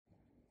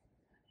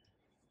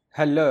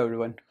Hello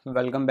everyone,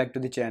 welcome back to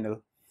the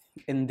channel.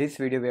 In this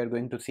video we are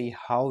going to see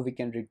how we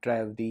can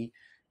retrieve the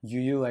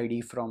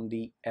UUID from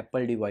the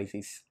Apple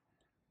devices.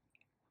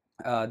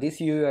 This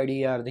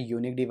UUID are the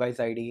unique device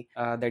ID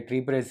that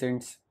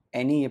represents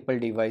any Apple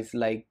device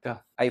like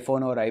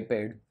iPhone or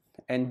iPad,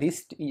 and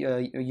this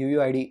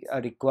UUID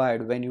are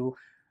required when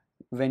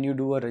you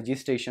do a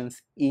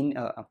registrations in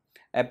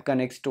App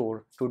Connect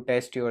store to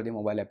test your the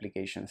mobile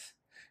applications.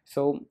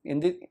 So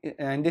in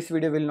this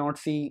video will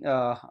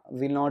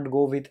not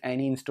go with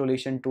any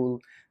installation tool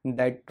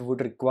that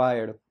would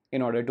required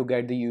in order to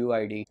get the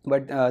UUID,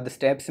 but the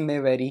steps may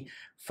vary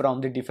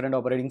from the different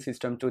operating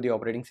system to the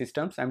operating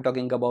systems. I'm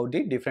talking about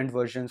the different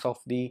versions of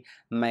the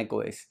Mac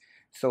OS.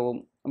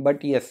 So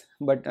but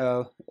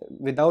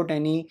without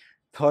any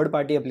third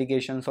party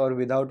applications or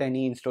without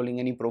any installing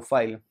any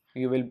profile,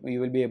 you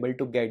will be able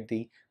to get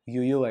the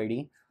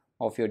UUID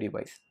of your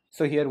device.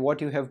 So here what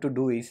you have to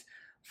do is,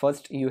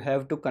 first you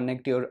have to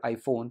connect your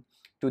iPhone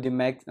to the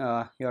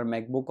your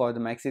MacBook or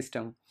the Mac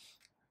system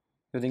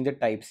using the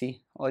type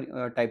C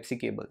or type C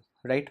cable,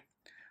 right?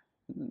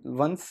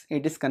 Once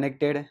it is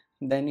connected,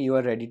 then you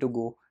are ready to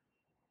go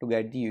to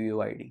get the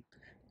UUID.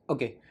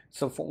 Okay,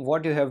 so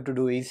what you have to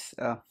do is,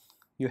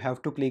 you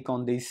have to click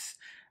on this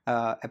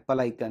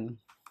Apple icon,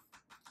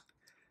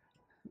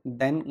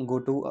 then go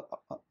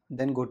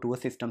to a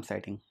system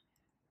setting.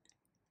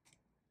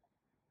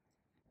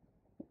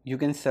 You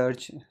can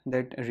search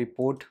that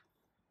report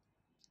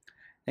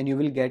and you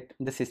will get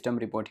the system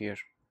report here.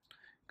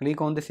 Click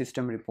on the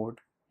system report.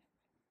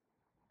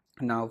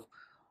 Now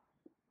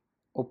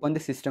open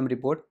the system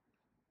report.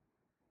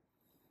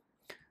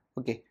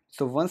 Okay,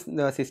 so once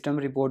the system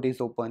report is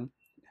open,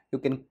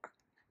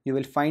 you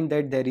will find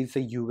that there is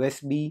a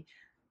USB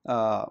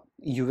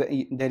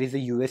there is a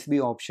USB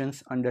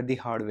options under the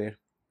hardware.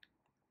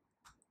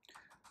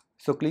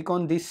 So click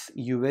on this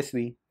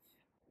USB.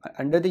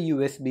 Under the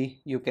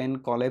USB you can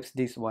collapse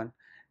this one,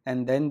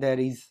 and then there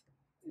is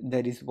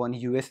one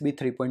USB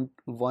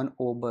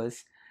 3.10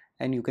 bus,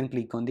 and you can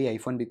click on the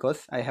iPhone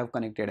because I have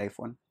connected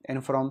iPhone,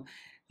 and from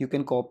you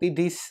can copy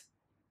this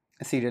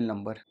serial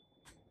number.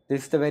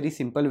 This is the very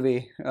simple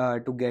way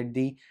to get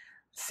the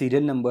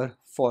serial number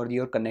for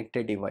your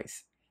connected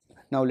device.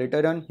 Now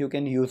later on you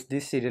can use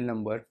this serial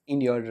number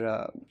in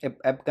your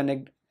App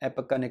Connect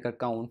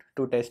account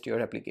to test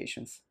your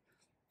applications.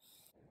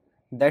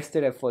 That's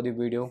the wrap for the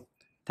video.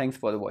 Thanks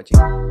for watching.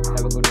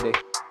 Have a good day.